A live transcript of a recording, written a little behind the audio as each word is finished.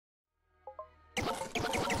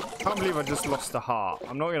Can't believe I just lost a heart.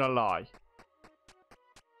 I'm not gonna lie.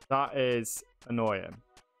 That is annoying.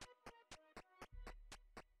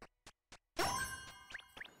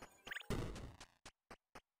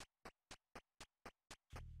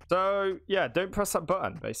 So, yeah, don't press that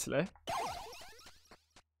button, basically.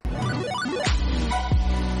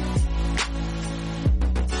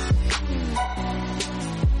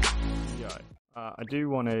 I do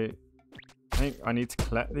want to... I think I need to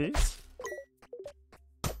collect these.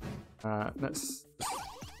 Let's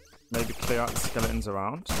maybe clear out the skeletons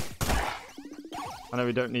around. I know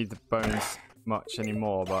we don't need the bones much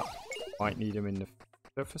anymore, but might need them in the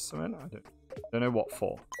future for something. I don't know what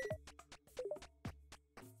for.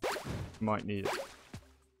 Might need it.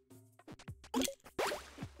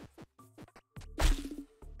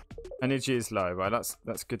 Energy is low, right?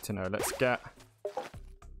 That's good to know. Let's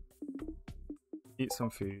eat some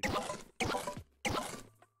food.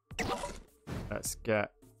 Let's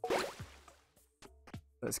get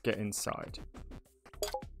inside.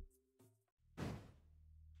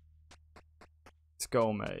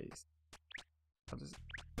 Skull maze. How does it...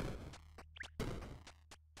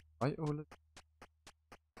 Right, all of...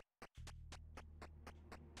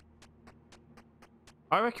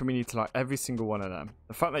 I reckon we need to light every single one of them.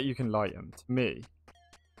 The fact that you can light them, to me...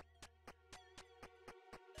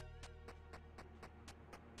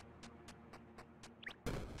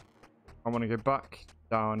 I want to go back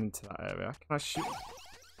down into that area. Can I shoot?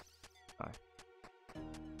 No.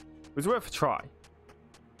 It was worth a try.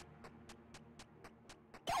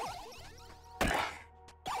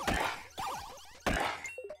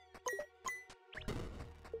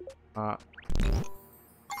 Right.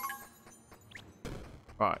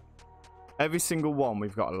 Every single one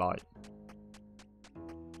we've got a light.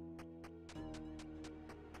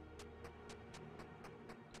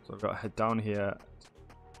 So I've got to head down here.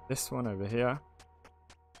 This one over here.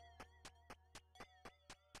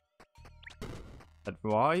 Head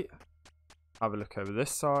right. Have a look over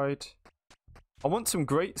this side. I want some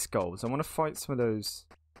great skulls. I want to fight some of those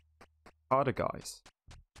harder guys.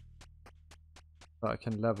 So I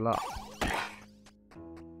can level up.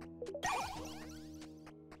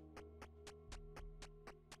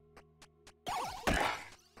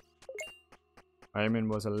 Aiming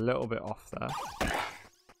was a little bit off there.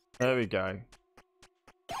 There we go.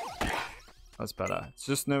 That's better. It's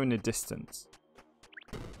just knowing the distance.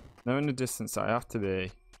 Knowing the distance that I have to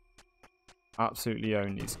be. Absolutely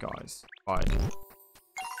own these guys. Right.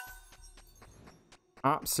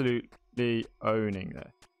 Absolutely owning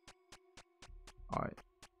this. Alright.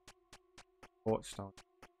 Watchdog.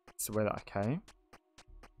 That's the way that I came.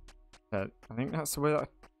 Yeah, I think that's the way that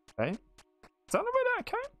I came. Is that the way that I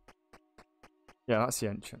came? Yeah, that's the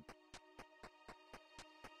entrance.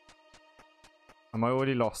 Am I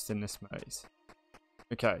already lost in this maze?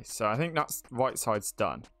 Okay, so I think that's right side's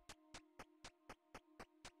done.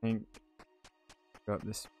 I think go up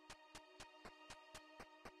this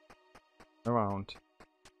around.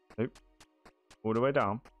 Nope. All the way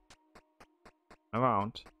down.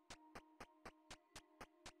 Around.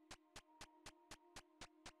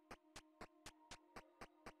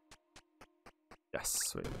 Yes,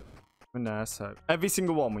 sweet. In there, so every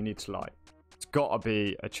single one we need to light. It's got to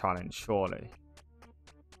be a challenge, surely.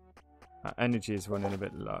 Energy is running a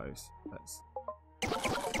bit low. So let's...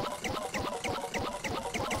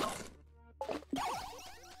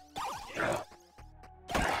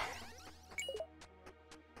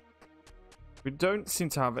 We don't seem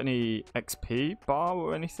to have any XP bar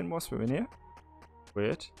or anything whilst we're in here.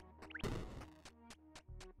 Weird.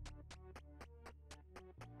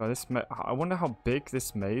 Oh, this I wonder how big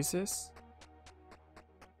this maze is.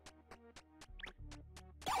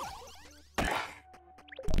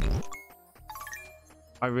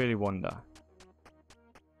 I really wonder.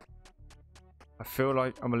 I feel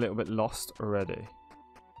like I'm a little bit lost already.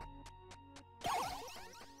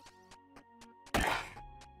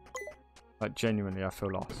 Like, genuinely, I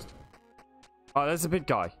feel lost. Oh, there's a big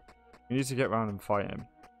guy. We need to get around and fight him.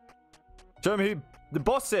 Show me who the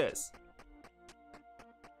boss is!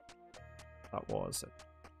 That was it.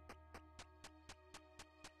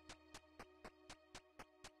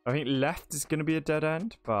 I think left is going to be a dead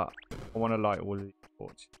end, but I want to light all of these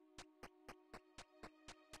torches.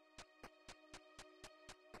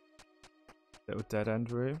 Little dead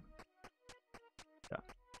end room. Yeah.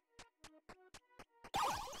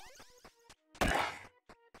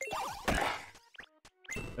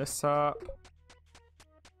 This up.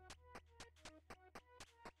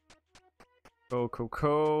 Cool, cool,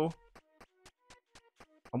 cool.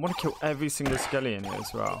 I want to kill every single skeleton here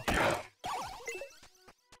as well.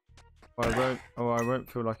 I won't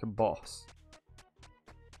feel like a boss.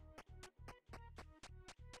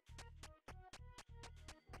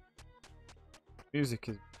 Music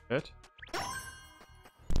is good.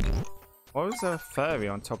 Why was there a fairy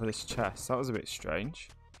on top of this chest? That was a bit strange.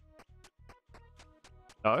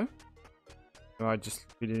 No? Am I just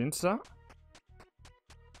feeding into that?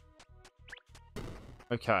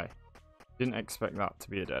 Okay. Didn't expect that to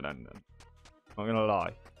be a dead end then. Not gonna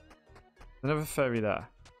lie. There's another fairy there.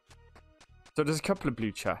 So there's a couple of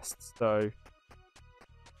blue chests, so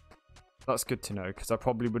that's good to know, because I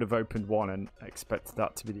probably would have opened one and expected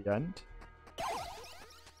that to be the end.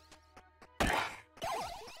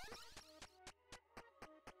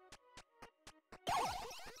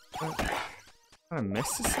 I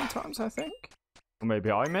miss this sometimes, I think. Or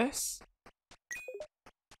maybe I miss.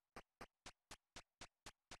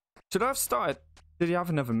 Should I have started? Did he have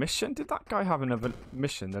another mission? Did that guy have another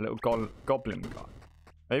mission? The little goblin guy.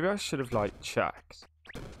 Maybe I should have like checked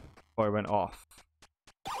before I went off.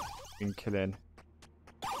 Been killing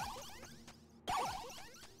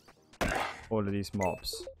all of these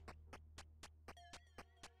mobs.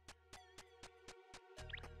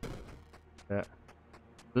 Yeah.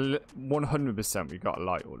 100% we got a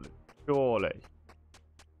light all. Surely.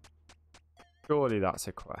 Surely that's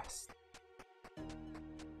a quest.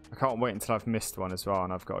 I can't wait until I've missed one as well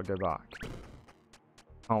and I've got to go back.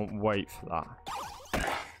 Can't wait for that.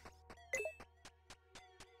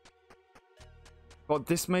 God,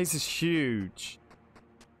 this maze is huge.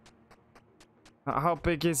 How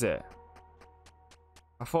big is it?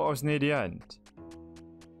 I thought I was near the end.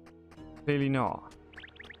 Clearly not.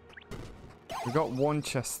 We got one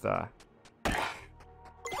chest there.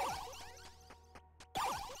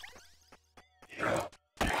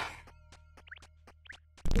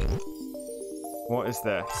 What is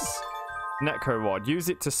this? Necro Rod. Use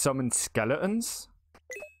it to summon skeletons.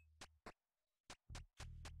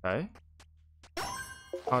 Okay.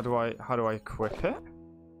 How do I equip it?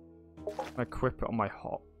 I equip it on my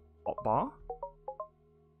hot bar.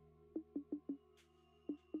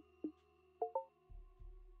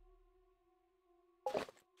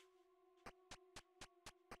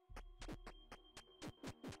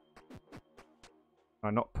 Can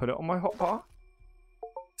I not put it on my hotbar?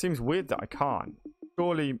 Seems weird that I can't.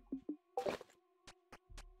 Surely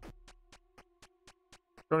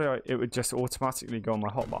it would just automatically go on my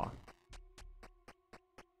hotbar.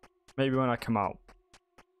 Maybe when I come out.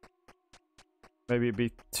 Maybe it'd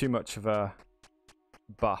be too much of a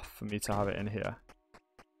buff for me to have it in here.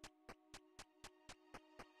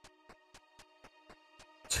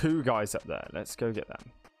 Two guys up there. Let's go get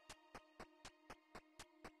them.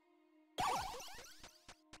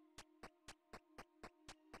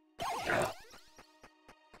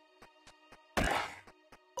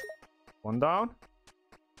 One down.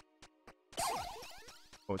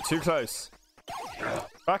 Oh, too close.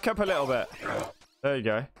 Back up a little bit. There you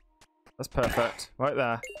go. That's perfect. Right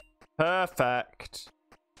there. Perfect.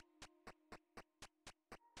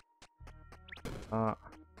 I've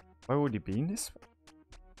already been this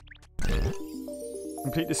way.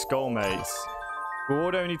 Complete the skull maze.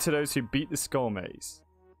 Reward only to those who beat the skull maze.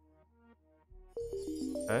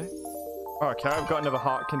 Okay. Okay, I've got another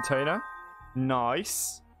heart container.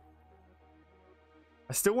 Nice.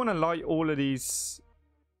 I still want to light all of these.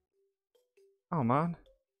 Oh, man.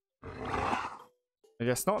 I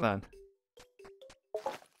guess not then.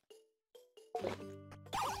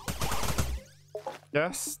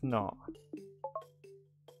 Guess not.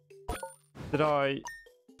 Did I...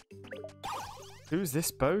 Who's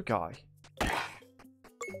this bow guy?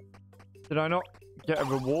 Did I not get a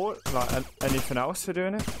reward? Like anything else for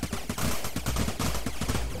doing it?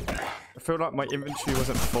 I feel like my inventory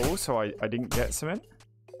wasn't full, so I didn't get something.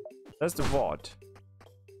 There's the rod.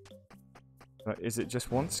 Is it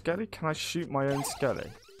just one skelly? Can I shoot my own skelly?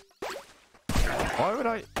 Why would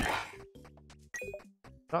I...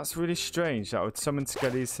 That's really strange. That would summon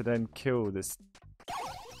skellies to then kill this.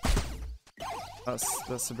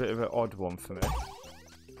 That's a bit of an odd one for me.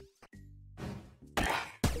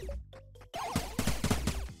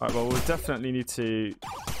 Alright, well, we'll definitely need to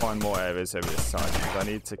find more areas over this side because I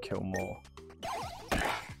need to kill more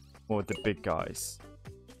of the big guys.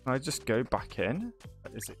 Can I just go back in?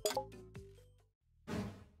 Is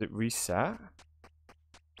it reset?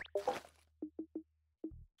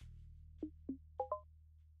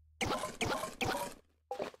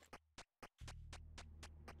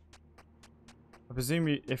 I presume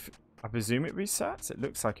it resets. It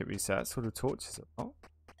looks like it resets. All the torches are off.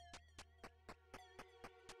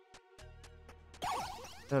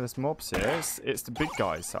 Yeah, there's mobs here. It's the big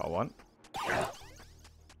guys that I want.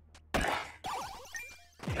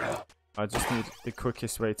 I just need the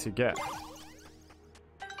quickest way to get.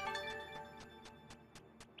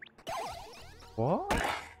 What?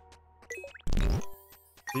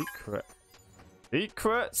 Secret.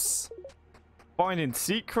 Secrets? Finding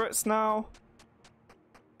secrets now?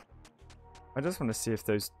 I just want to see if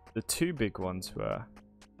the two big ones were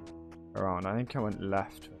around. I think I went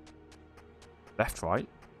left. Left, right?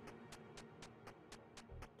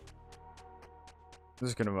 I'm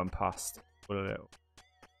just going to run past a little.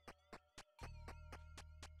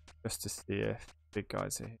 Just to see if big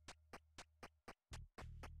guys are here.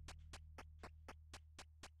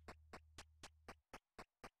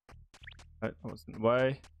 No, that wasn't the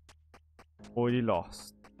way. Already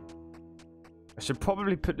lost. I should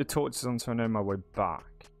probably put the torches on so I know my way back.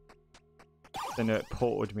 Then it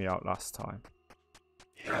ported me out last time.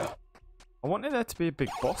 I wanted there to be a big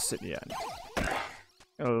boss at the end. I'm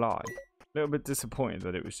not gonna lie. A little bit disappointed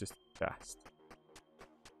that it was just a chest.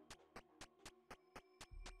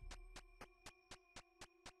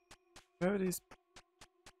 Where are these?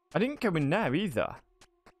 I didn't go in there either.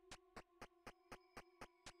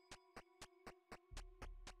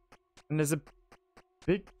 And there's a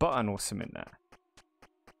big button or something there.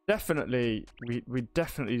 Definitely, we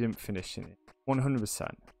definitely didn't finish in it.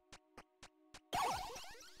 100%.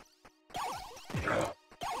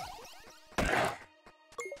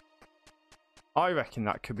 I reckon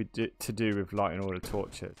that could be to do with lighting all the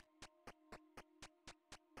torches.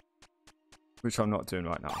 Which I'm not doing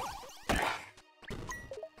right now.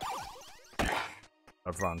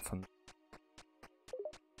 I've run from...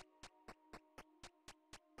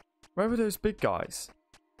 Where were those big guys?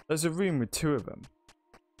 There's a room with two of them.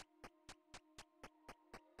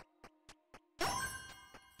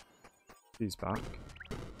 He's back.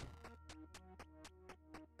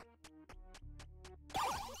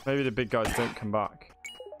 Maybe the big guys don't come back.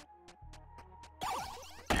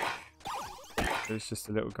 It's just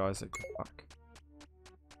the little guys that come back.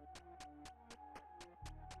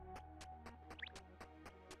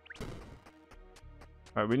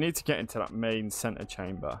 Right, we need to get into that main center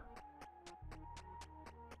chamber.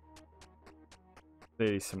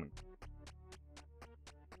 Clearly something.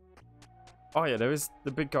 Oh yeah, there is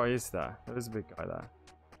the big guy is there. There is a big guy there.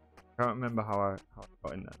 I can't remember how I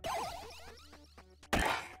got in there.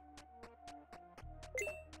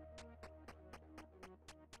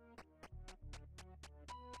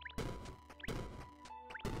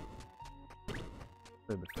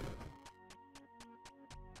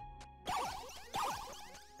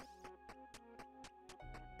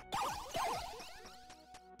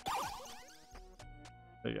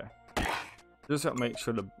 There you go. Just got to make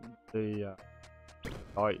sure the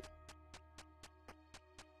light.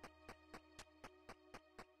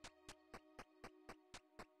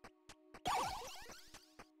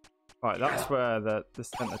 Right, that's where the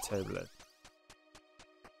center table is.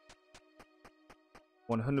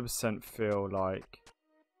 100% feel like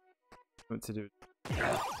what to do.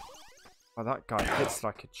 Oh, that guy hits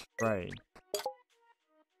like a train.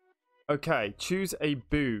 Okay, choose a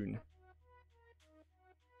boon.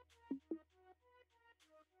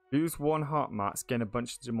 Use one heart mats, gain a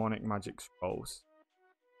bunch of demonic magic scrolls.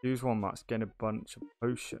 Use one mats, gain a bunch of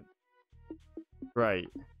potion. Great.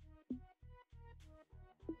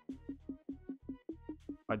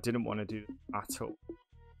 I didn't want to do that at all.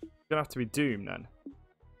 It's gonna have to be Doom then.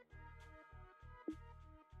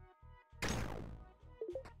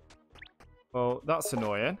 Well, that's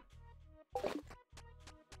annoying.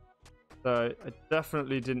 So I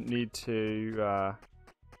definitely didn't need to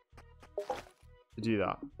do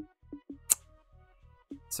that.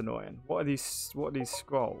 It's annoying. What are these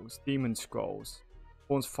scrolls? Demon scrolls.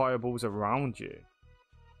 Spawns fireballs around you.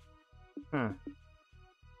 Huh.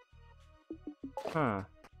 Huh.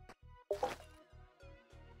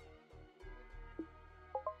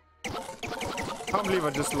 Can't believe I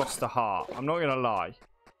just lost a heart. I'm not gonna lie.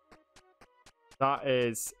 That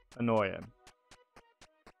is annoying.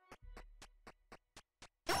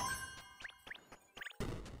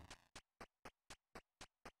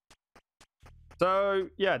 So,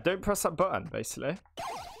 yeah, don't press that button, basically.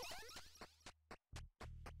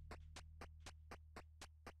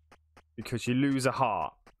 Because you lose a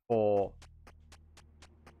heart or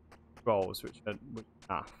rolls, which are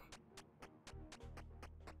naff.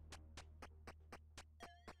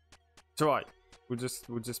 It's alright. We'll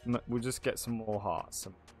just get some more hearts.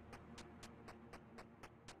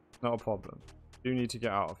 Not a problem. Do need to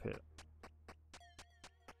get out of here.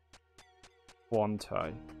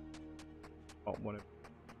 Quanto. Not one of.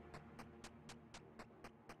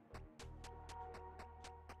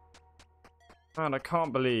 Man, I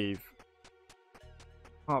can't believe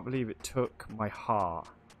it took my heart.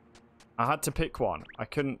 I had to pick one. I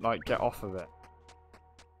couldn't like get off of it.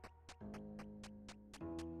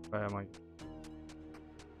 Where am I?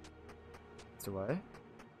 It's away.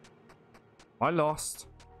 I lost.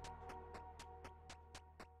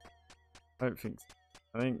 I don't think so.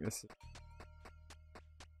 I think this is...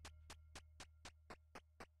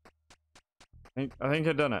 I think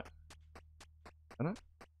I've done it. Done it?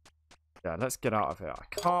 Yeah, let's get out of here. I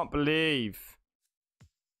can't believe...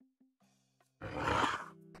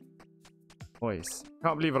 Boys, I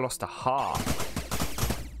can't believe I lost a heart.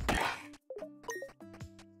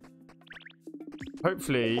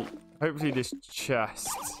 Hopefully this chest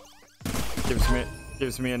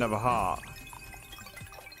gives me another heart.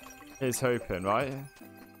 Here's hoping, right?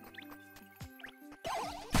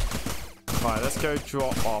 Right, let's go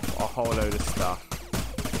drop off a whole load of stuff.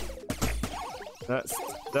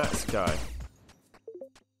 Let's go.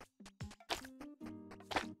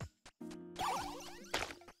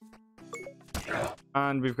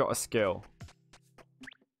 And we've got a skill.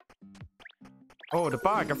 Oh, the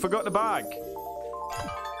bag! I forgot the bag.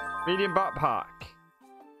 Medium backpack.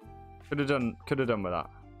 Could have done with that.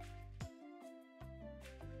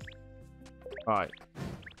 Right.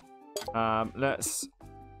 Let's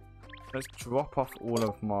drop off all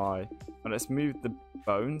of my. Let's move the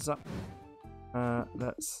bones up.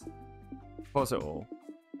 Let's pause it all.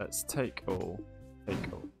 Let's take all.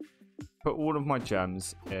 Put all of my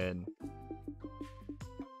gems in.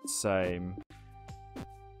 Same.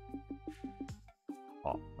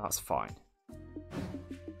 Oh, that's fine.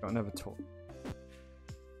 Got another talk.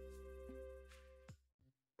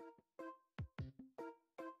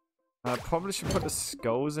 I probably should put the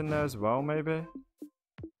skulls in there as well, maybe.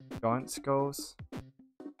 Giant skulls.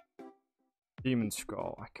 Demon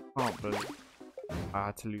scroll. I can't believe I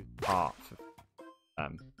had to lose half of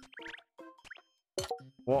them.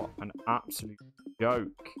 What an absolute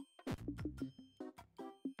joke.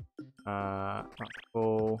 That's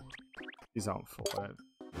full. These aren't full.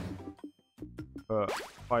 Put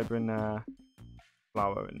fiber in there.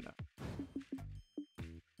 Flour in there.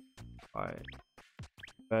 Right.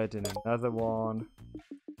 Bed in another one.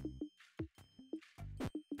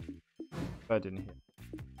 Bed in here.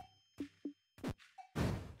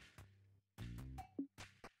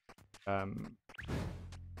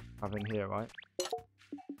 Have in here, right?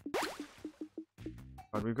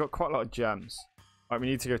 Right, we've got quite a lot of gems. Right, we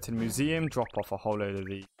need to go to the museum, drop off a whole load of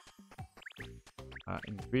the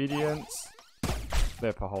ingredients,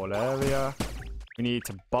 flip a whole area. We need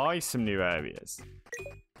to buy some new areas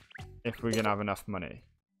if we're gonna have enough money.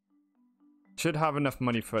 Should have enough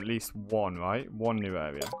money for at least one, right? One new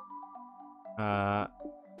area.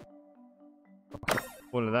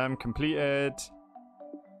 All of them completed.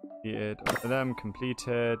 All of them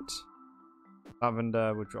completed.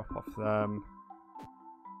 Lavender, we'll drop off them.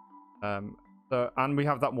 And we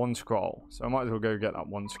have that one scroll, so I might as well go get that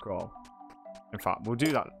one scroll. In fact, we'll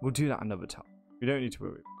do that. We'll do that another time. We don't need to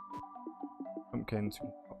worry. Pumpkins, we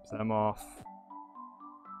can pop them off.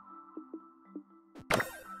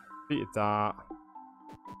 Completed that.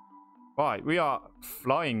 Right, we are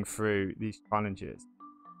flying through these challenges.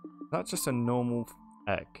 That's just a normal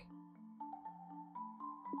egg.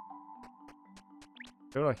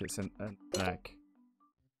 I feel like it's an egg.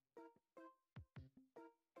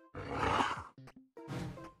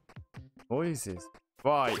 Voices.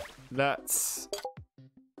 Right, let's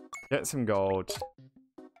get some gold.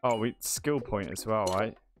 Oh, we skill point as well,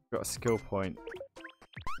 right? Got a skill point.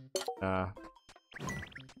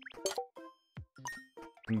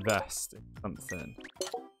 Invest in something.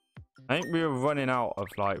 I think we were running out of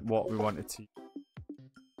like what we wanted to.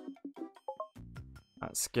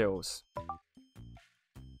 Skills.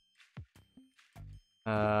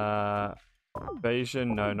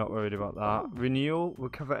 Evasion, no, not worried about that. Renewal,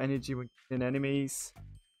 recover energy when killing enemies.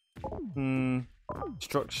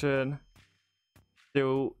 Destruction.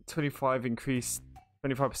 Still 25%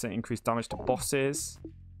 increased damage to bosses.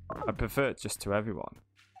 I prefer it just to everyone.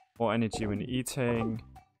 More energy when eating.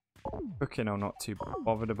 Cooking, I'm not too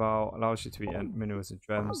bothered about. Allows you to eat minerals and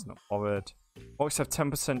gems, not bothered. Orcs have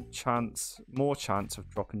 10% chance, more chance of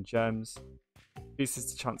dropping gems.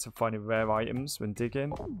 Increases the chance of finding rare items when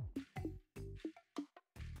digging.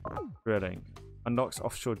 Drilling. Unlocks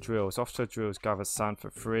offshore drills. Offshore drills gather sand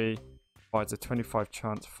for free. Provides a 25%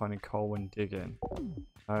 chance of finding coal when digging.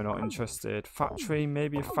 No, not interested. Factory,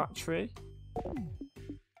 maybe a factory?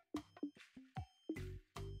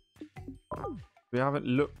 We haven't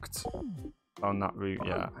looked on that route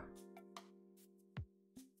yet.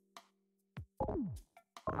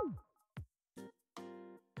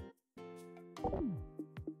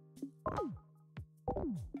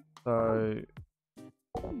 So,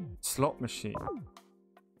 slot machine.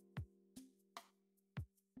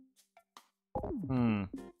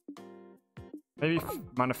 Maybe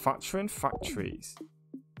manufacturing factories.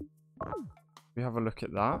 We have a look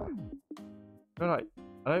at that. I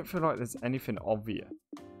don't feel like there's anything obvious.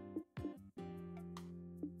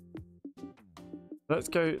 Let's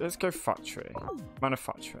go factory.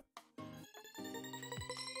 Manufacturing.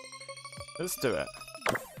 Let's do it.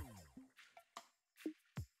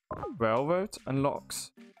 Railroad unlocks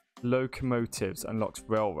locomotives, unlocks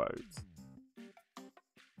railroads.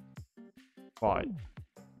 Right.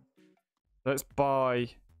 Let's buy.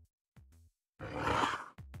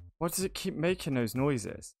 Why does it keep making those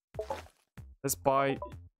noises? Let's buy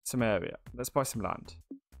some area. Let's buy some land.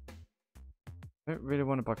 I don't really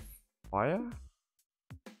want to buy fire.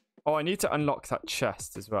 Oh, I need to unlock that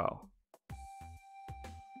chest as well.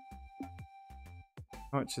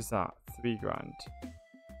 How much is that? 3 grand.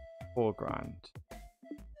 4 grand.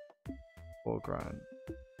 4 grand.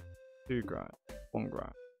 2 grand. 1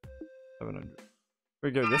 grand. 700.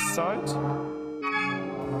 We go this side.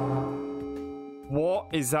 What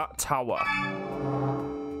is that tower?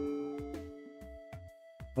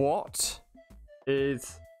 What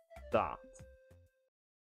is that?